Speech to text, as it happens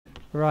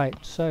Right,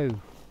 so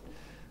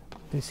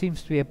there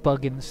seems to be a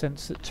bug in the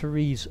sense that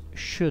Therese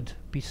should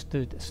be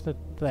stood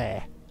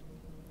there.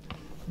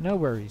 No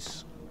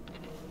worries.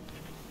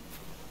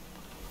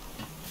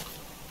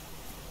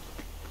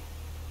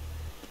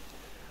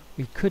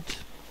 We could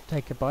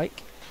take a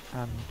bike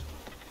and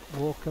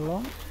walk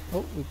along.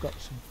 Oh, we've got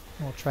some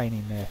more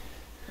training there.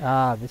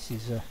 Ah, this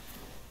is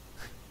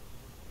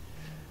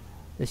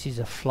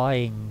a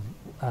flying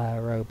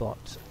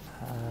robot.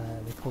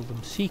 They call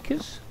them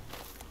Seekers.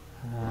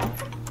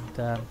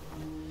 And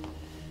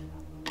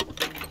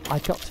I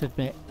got to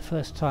admit, the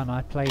first time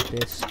I played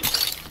this,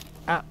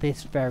 at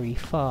this very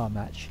farm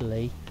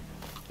actually,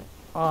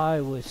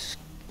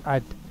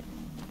 I'd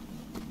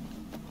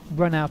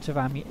run out of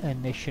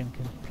ammunition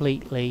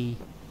completely,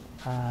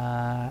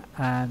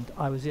 and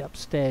I was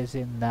upstairs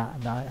in that,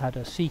 and I had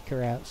a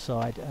Seeker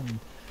outside, and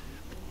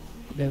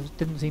there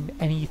didn't seem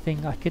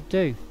anything I could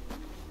do.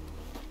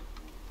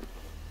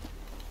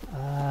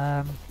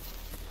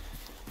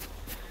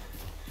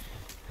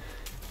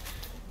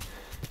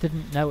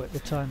 Didn't know at the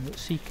time that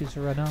Seekers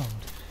are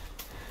unarmed.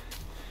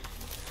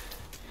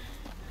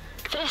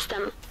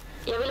 Förresten,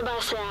 jag ville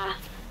bara säga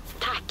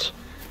tack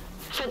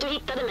för att du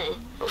hittade mig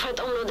och för att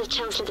området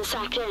känns lite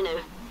säkrare nu.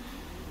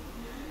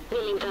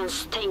 Vill inte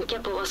ens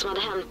tänka på vad som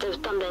hade hänt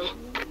utan dig.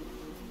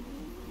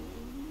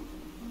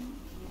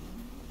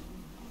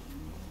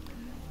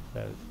 So,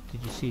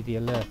 did you see the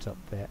alert up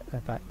there?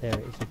 In fact, there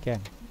it is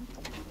again.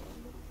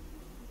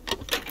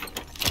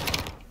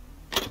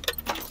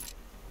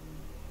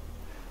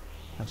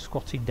 I'm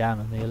squatting down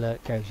and the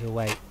alert goes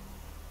away.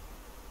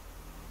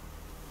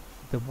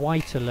 The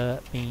white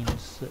alert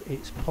means that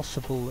it's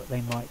possible that they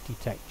might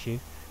detect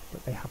you,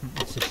 but they haven't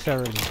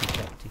necessarily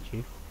detected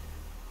you.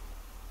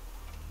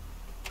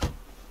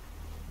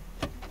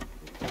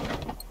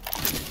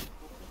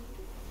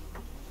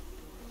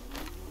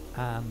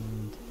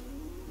 And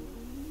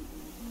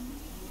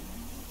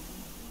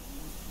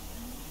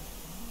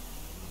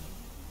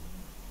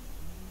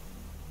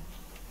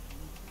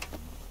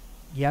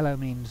yellow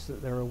means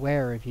that they're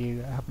aware of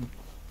you, haven't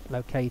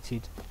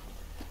located,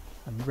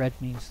 and red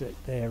means that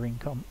they're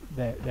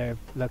they've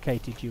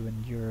located you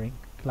and you're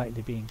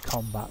likely to be in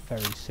combat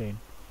very soon.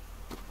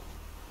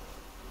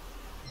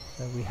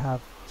 So we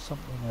have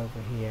something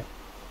over here.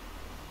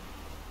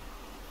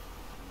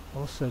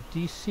 Also, do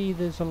you see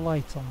there's a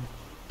light on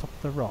top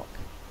of the rock?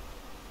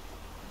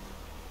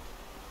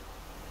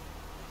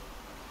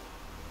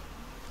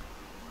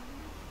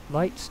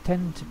 Lights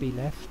tend to be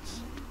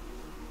left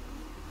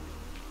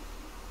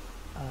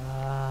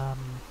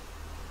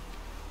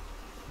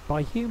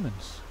by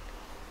humans.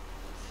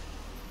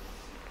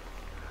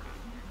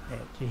 Yeah,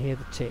 do you hear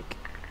the tick?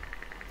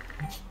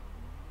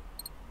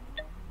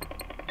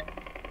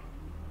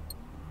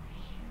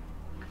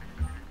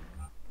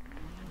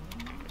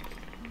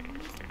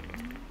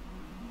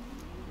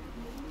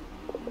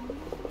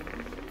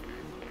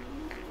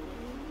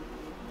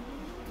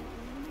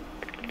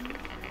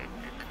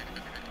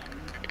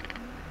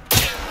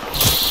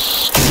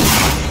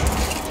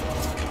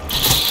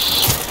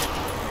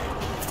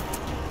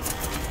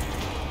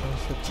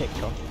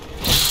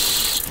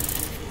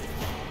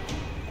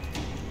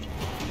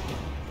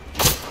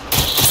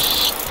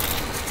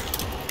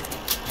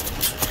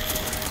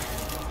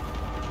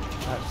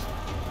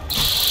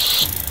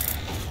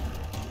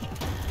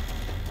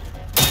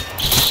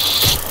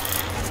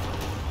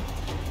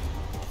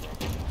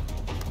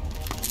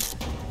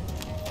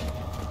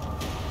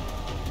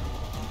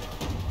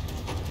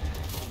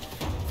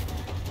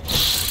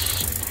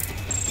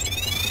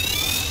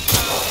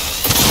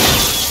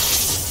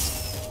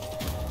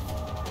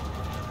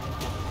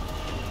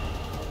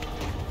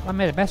 I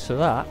made a mess of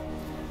that,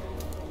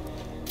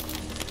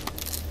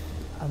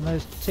 and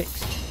those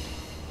ticks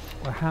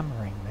were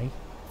hammering me.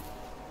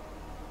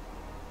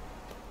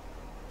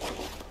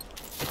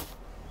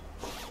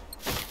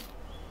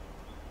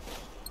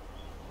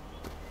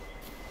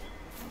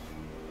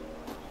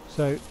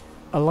 So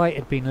a light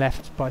had been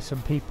left by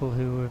some people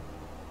who were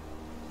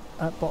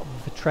at the bottom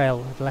of the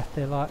trail, had left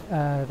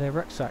their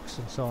rucksacks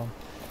and so on.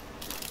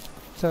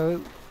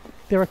 So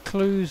there are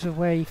clues of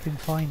where you can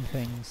find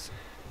things.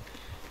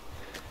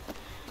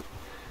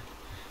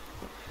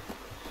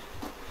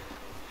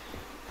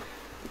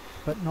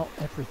 But not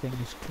everything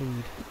is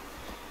clued.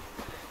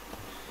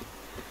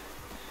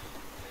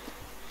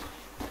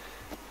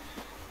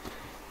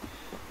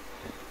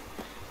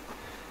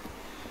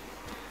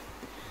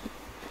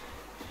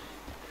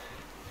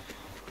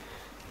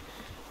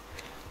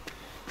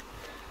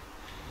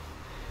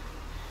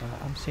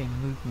 I'm seeing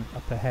movement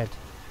up ahead.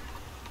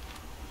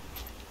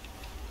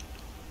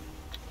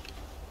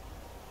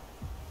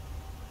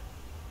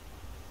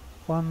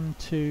 One,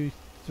 two,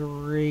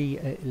 three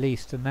at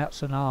least, and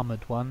that's an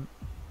armoured one.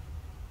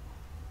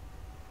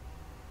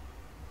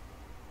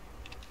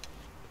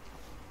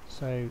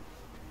 So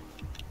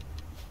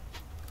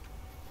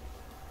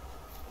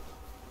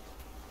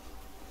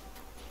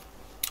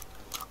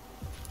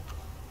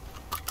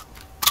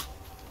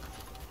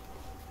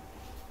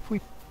if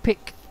we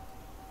pick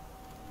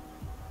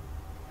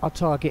I'll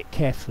target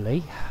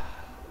carefully.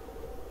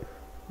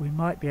 We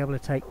might be able to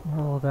take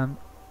more than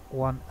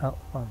one at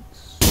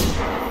once.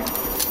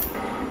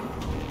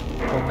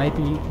 Or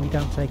maybe we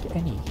don't take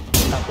any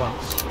at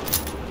once.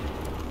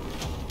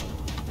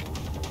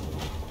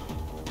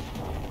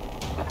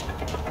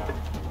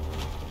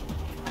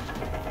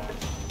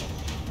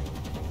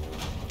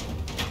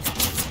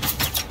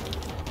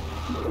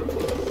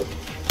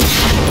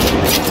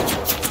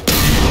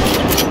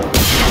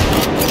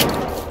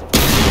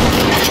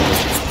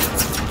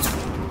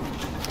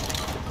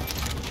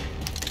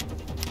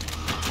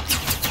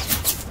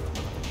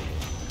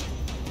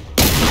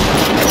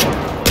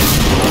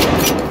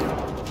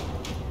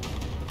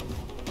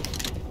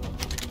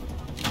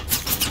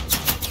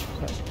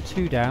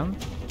 Two down.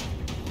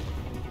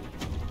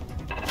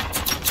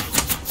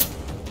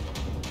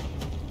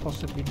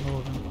 Possibly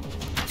more than...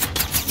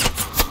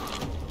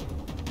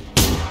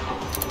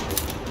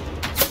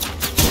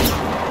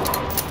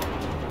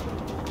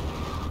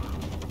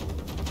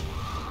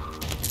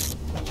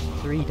 That's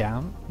three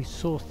down. We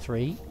saw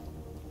three,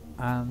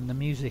 and the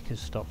music has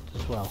stopped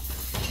as well.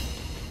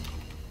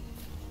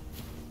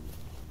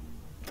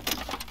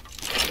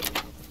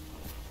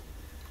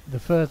 The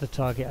further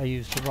target I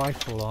used the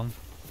rifle on,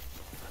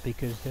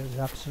 because there was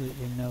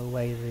absolutely no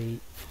way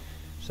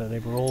so they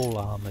were all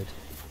armoured.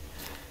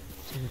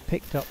 So we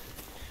picked up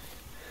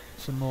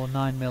some more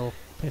 9mm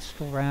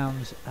pistol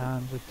rounds,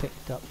 and we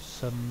picked up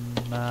some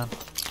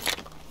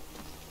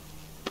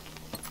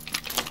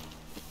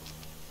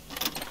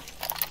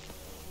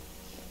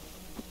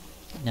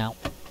now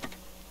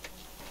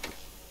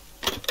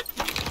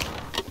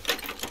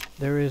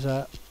there is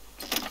a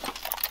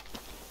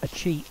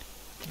cheat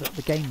that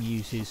the game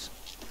uses,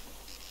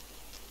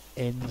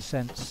 in the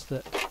sense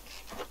that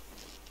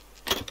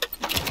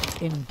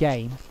in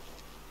game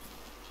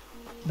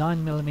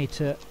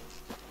 9mm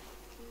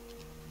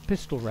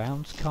pistol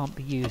rounds can't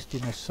be used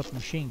in a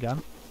submachine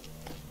gun,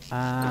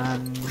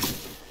 and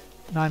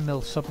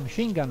 9mm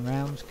submachine gun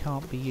rounds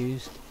can't be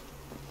used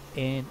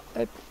in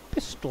a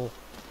pistol,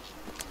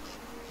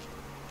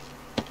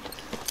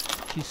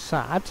 which is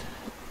sad,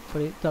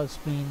 but it does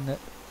mean that.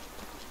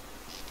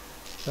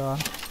 So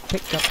I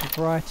picked up a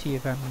variety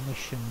of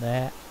ammunition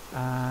there,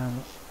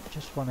 and I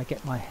just want to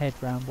get my head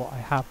around what I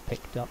have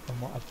picked up and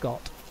what I've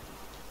got.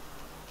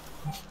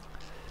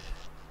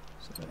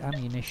 So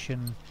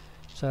ammunition,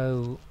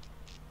 so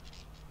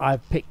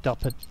I've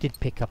did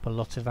pick up a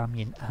lot of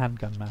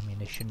handgun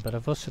ammunition, but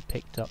I've also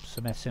picked up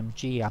some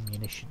SMG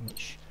ammunition,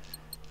 which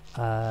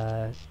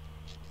I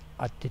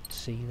did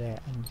see there,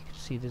 and you can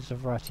see there's a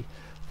variety.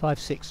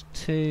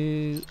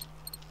 5.62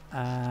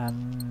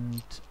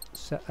 and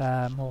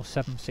more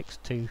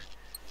 7.62,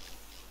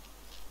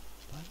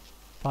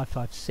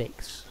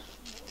 5.56.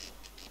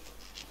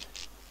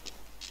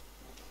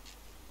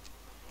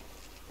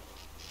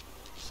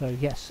 So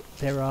yes,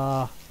 there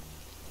are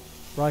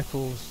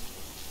rifles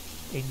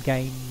in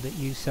game that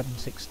use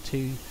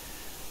 7.62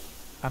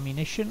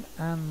 ammunition,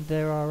 and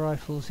there are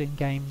rifles in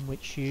game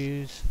which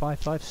use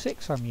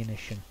 5.56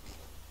 ammunition.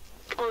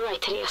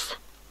 Alright, Therese.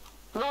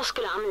 Vad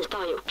skulle Anita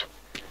ha gjort?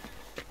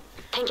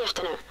 Tänk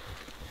efter nu.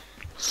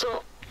 Så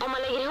om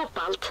man lägger ihop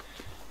allt.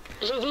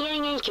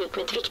 Regeringen gick ut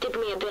med ett viktigt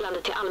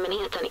meddelande till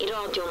allmänheten i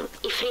radion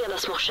i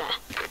fredags morse.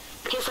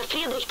 Hesa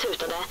Fredrik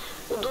tutade,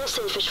 och då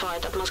säger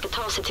försvaret att man ska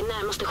ta sig till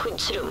närmaste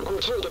skyddsrum om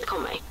kriget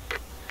kommer.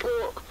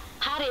 Och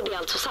här är det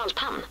alltså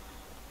Salthamn.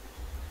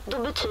 Då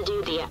betyder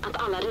ju det att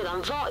alla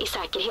redan var i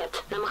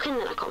säkerhet när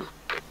maskinerna kom.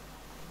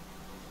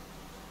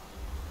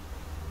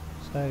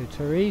 So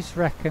Therese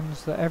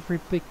reckons that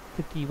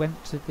everybody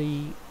went to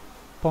the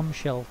bomb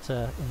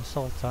shelter in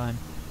Salthamn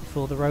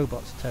before the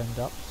robots turned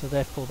up, so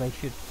therefore they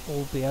should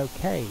all be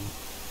okay,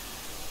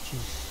 which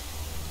is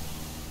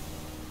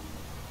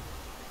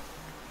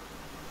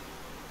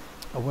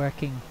a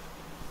working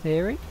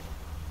theory.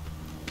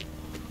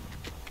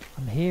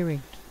 I'm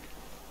hearing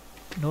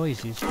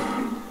noises.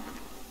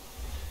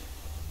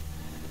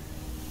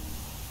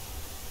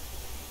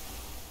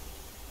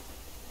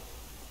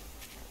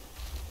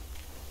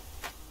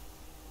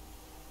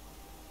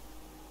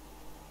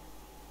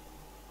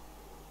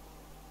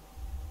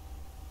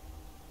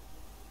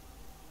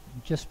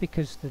 Just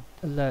because the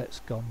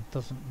alert's gone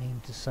doesn't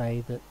mean to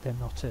say that they're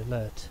not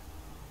alert.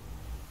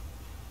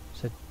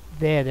 So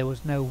there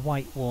was no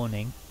white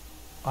warning.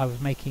 I was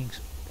making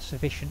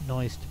sufficient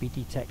noise to be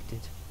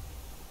detected.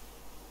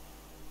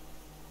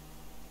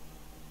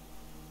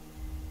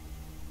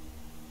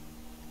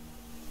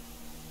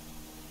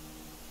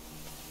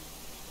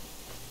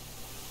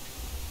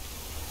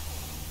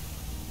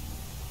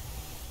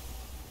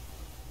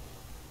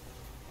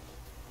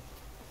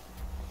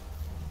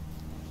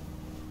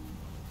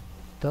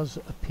 Does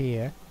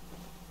appear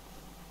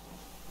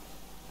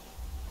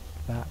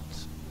that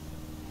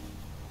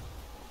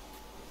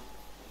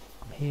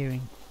I'm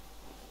hearing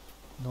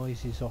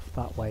noises off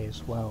that way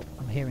as well.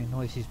 I'm hearing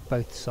noises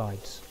both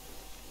sides.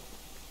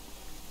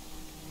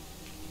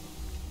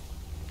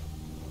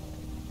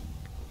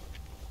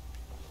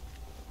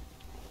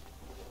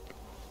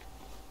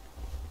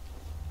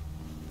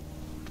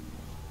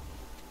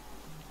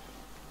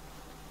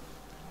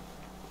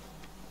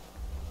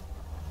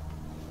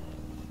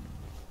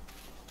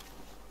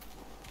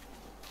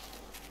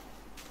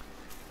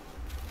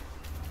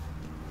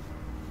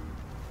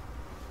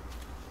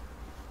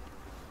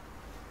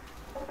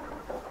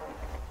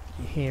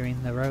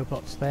 hearing the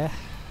robots there.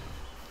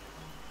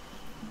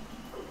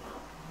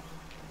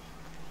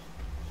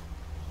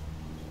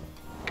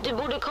 Du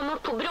borde komma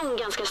upp på bron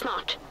ganska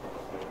snart.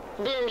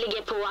 Byn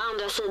ligger på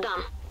andra sidan.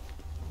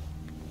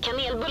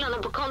 Kanelbullarna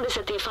på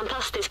kondiset är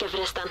fantastiska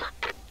förresten.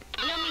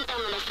 Glöm inte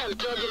använda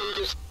fältradion om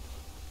du...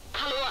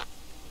 Hallå?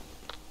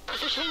 Du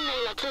försvinner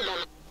hela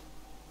tiden.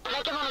 Det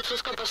verkar vara något som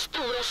skapar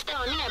stora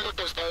störningar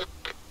borta hos dig.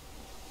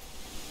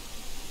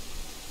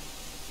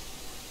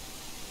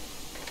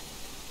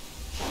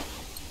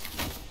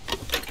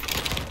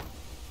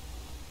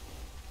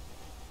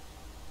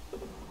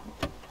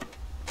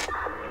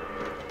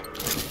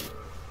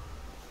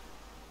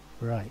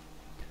 Right.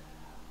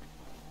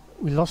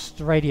 We lost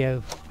the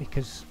radio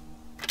because...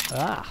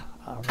 I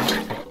lost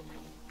it.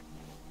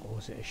 Or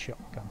was it a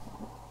shotgun?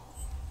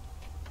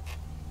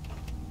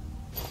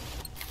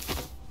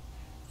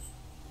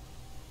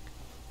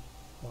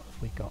 What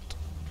have we got?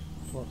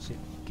 What's it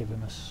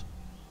given us?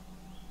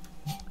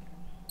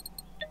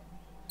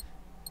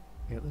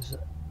 It was a...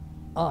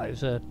 it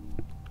was a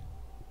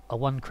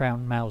 1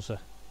 crown Mauser.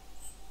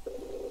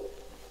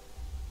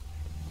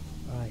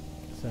 Right,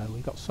 so we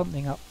got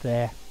something up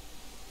there.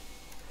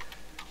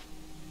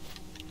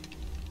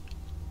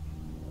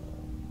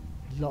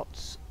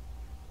 Lots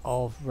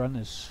of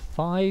runners,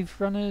 5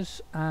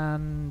 runners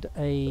and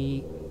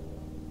a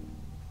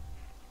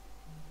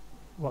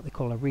what they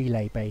call a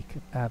relay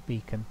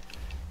beacon.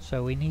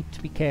 So we need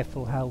to be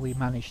careful how we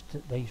manage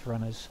these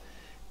runners.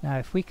 Now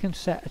if we can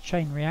set a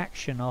chain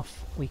reaction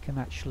off, we can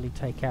actually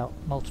take out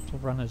multiple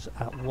runners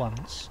at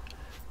once,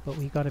 but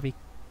we've got to be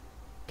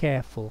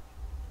careful.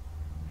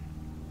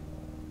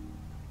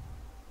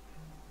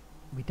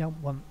 We don't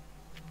want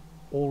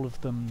all of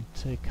them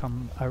to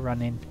come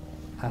running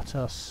at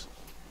us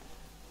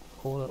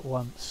all at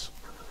once.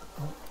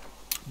 Oh,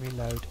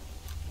 reload.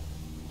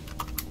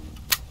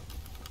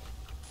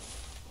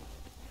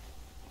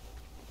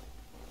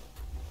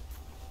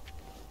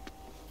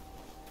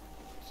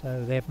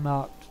 So they've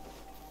marked,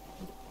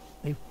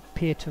 they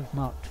appear to have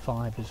marked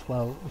 5 as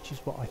well, which is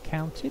what I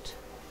counted.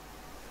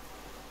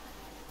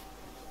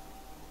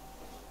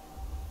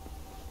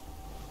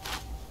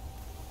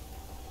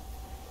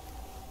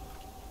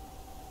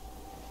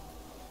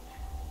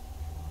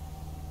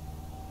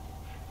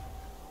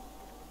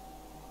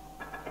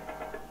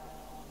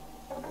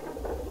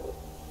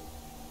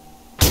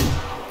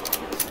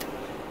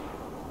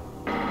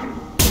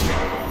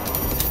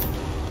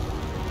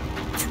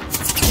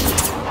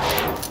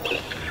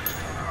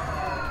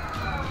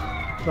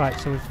 Right,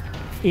 so we've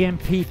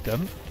EMP'd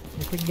them.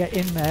 We can get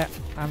in there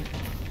and...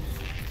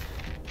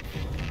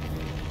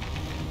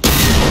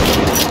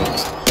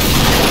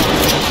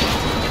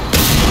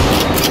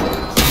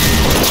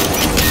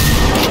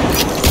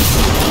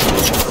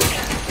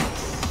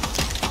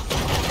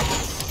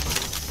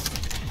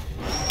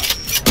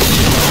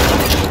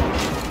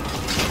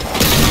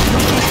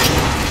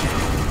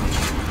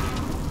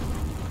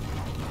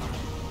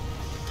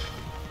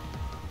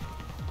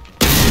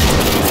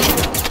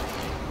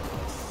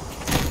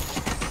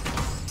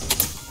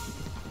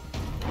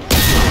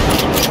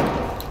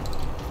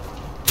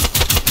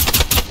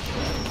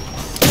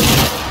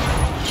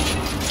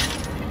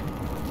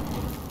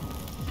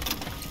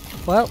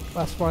 Well,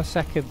 that's my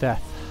second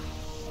death.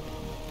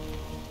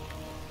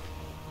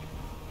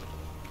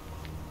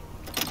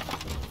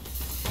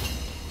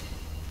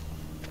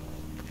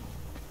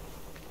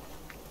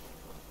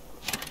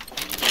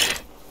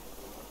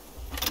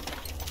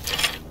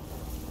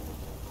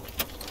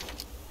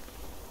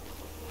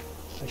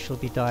 I shall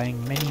be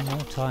dying many more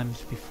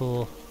times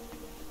before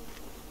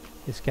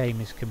this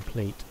game is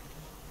complete.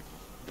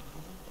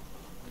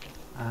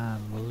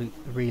 And we'll loot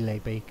the relay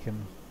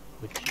beacon,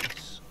 which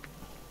is...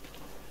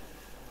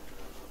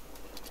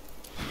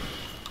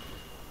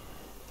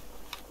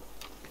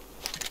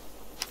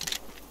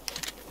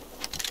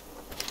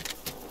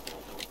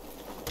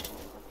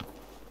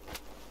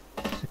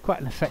 quite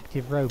an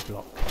effective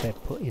roadblock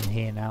they've put in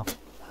here now.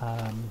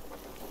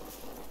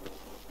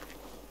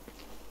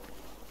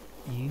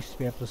 You used to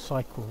be able to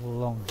cycle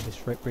along this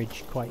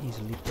bridge quite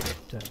easily,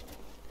 but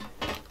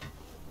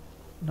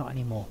not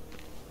anymore.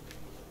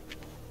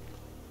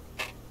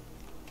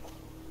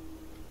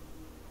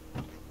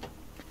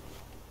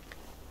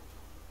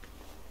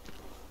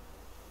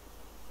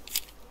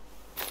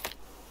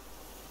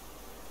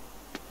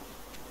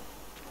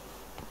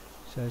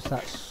 So is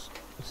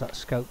that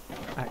scope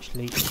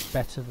actually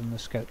better than the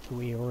scope that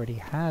we already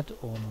had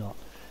or not?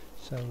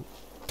 So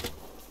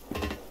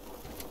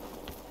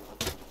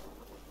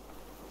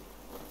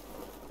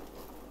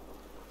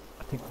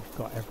I think we've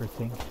got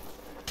everything.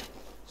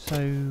 So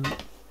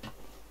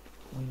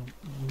we'll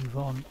move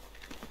on.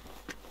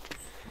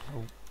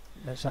 Oh,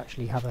 let's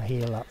actually have a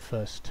heal up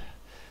first.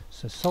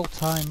 So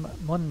Salthamn,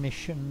 1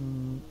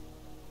 mission.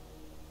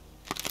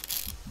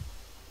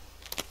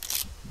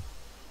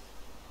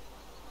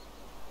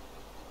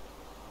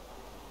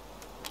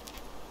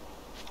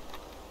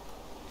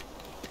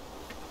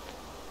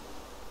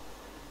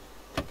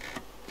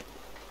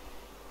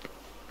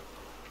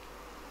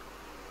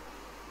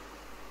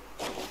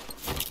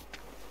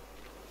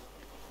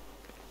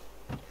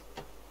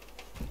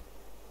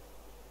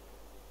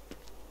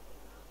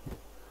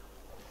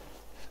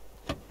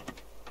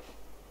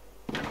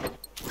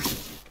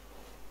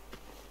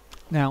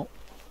 Now,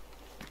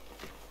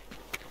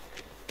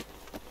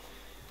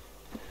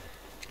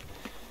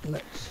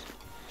 let's...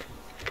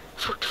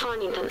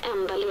 Fortfarande inte en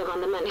enda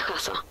levande människa,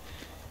 så.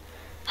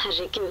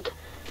 Herregud.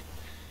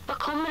 Var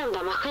kommer de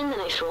där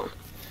maskinerna ifrån?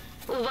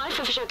 Och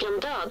varför försöker de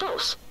döda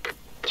oss?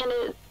 Kan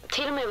det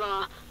till och med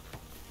vara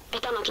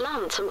ett annat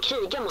land som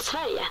krigar mot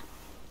Sverige?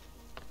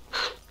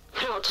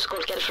 Bra att du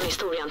skolkade från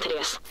historien,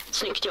 Therese.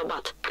 Snyggt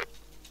jobbat.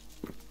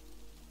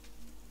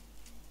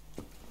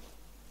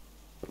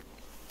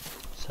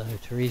 So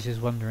Therese is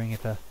wondering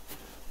if a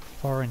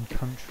foreign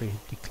country had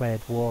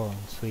declared war on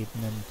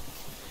Sweden and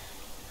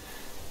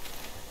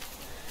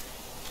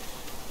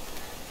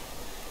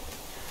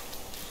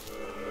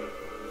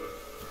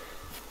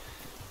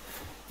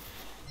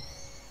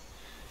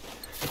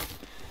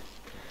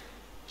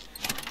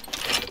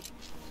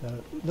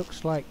so it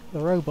looks like the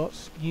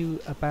robots knew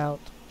about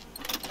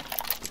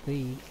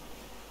the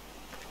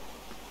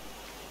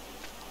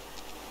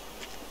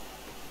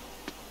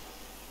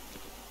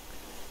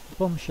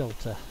bomb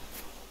shelter.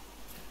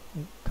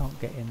 We can't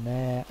get in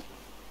there.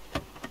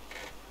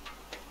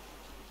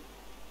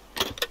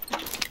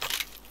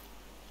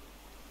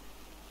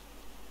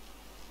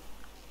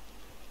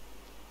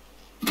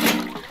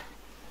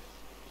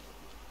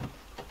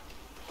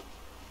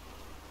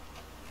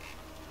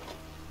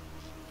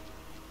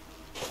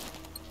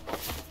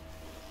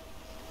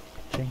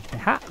 Change the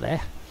hat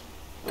there.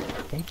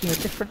 Gave you a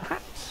different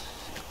hat.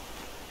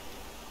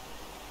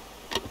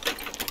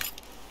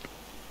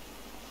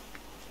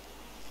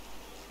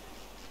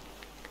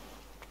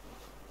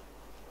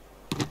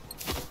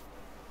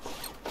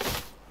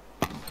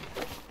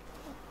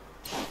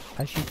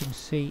 As you can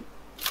see,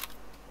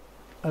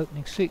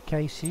 opening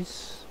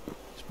suitcases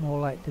is more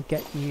like to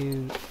get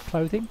you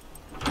clothing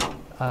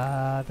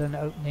than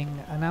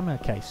opening an ammo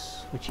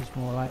case, which is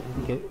more likely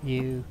to get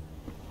you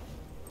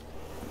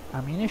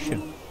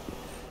ammunition.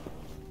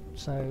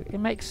 So it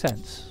makes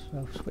sense.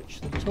 I'll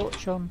switch the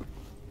torch on.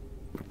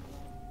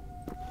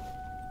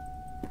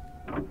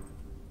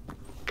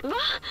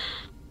 Va?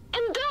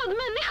 En död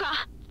människa?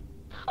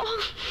 Åh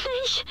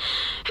nej!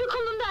 Hur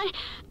kom de där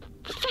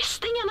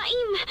fästingarna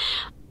in?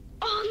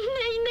 Åh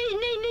nej, nej,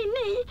 nej, nej,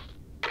 nej!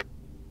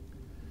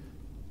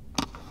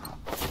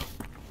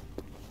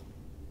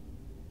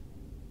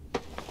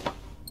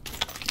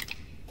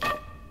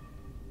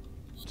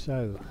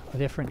 So, a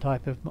different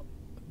type of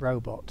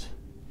robot.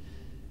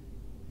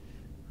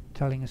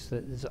 Telling us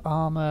that there's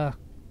armor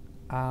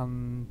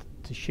and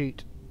to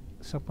shoot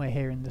somewhere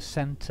here in the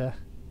center,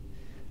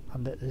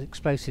 and that there's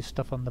explosive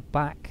stuff on the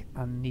back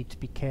and need to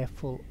be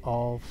careful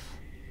of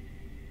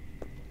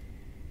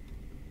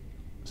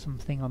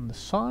something on the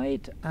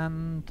side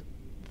and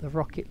the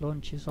rocket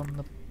launchers on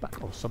the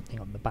back, or something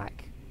on the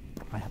back.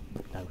 I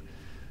haven't know.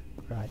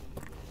 Right.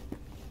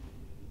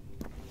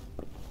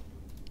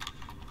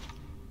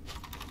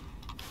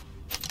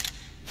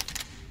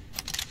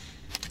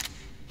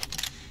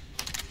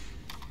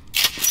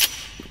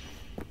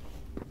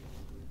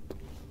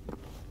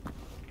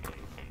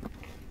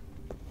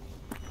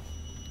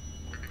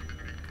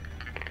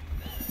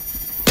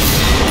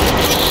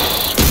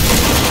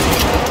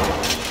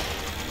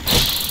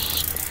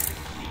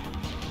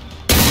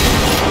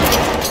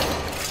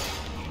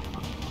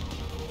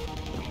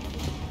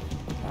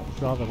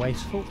 Rather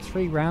wasteful.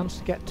 3 rounds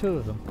to get 2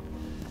 of them.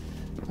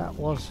 That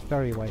was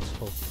very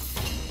wasteful.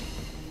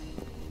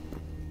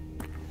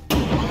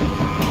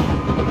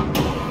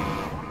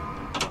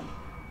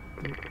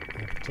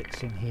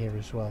 Ticks in here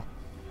as well.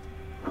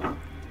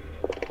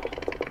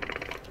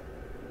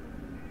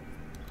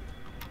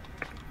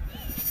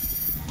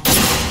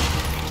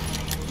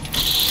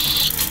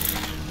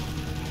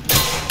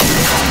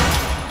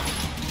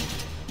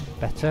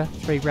 Better.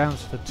 3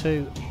 rounds for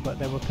 2, but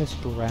there were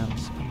pistol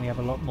rounds, and we have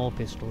a lot more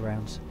pistol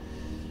rounds.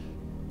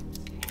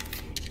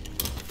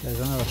 There's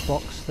another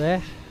box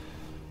there.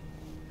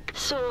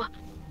 Så,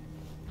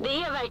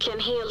 det är verkligen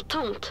helt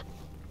tomt.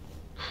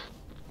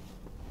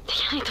 Det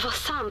kan inte vara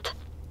sant.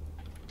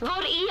 Var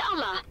är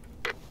alla?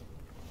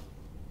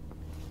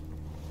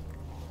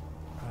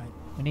 Right,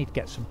 we need to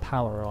get some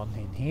power on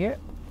in here.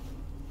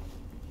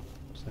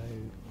 So,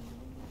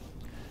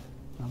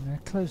 I'm going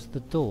to close the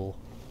door.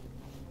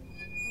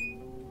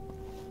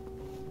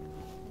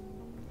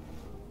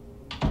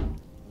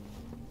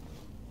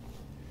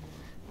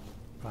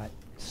 Right,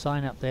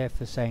 sign up there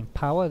for saying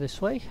power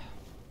this way.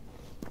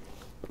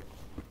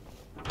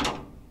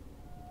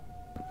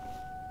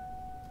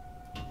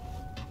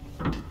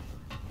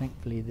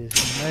 Thankfully there's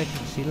an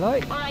emergency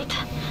light. All right,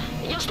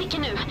 jag sticker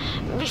nu.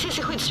 Vi ses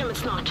i skyddsrummet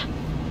snart.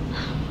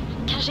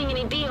 Kanske ingen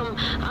idé om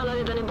alla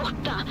redan är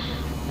borta.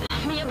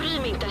 Men jag bryr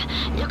mig inte.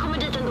 Jag kommer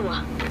dit ändå.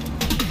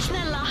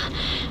 Snälla,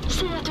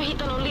 säg att du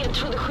hittar någon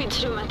ledtråd i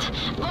skyddsrummet.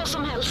 Vad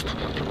som helst.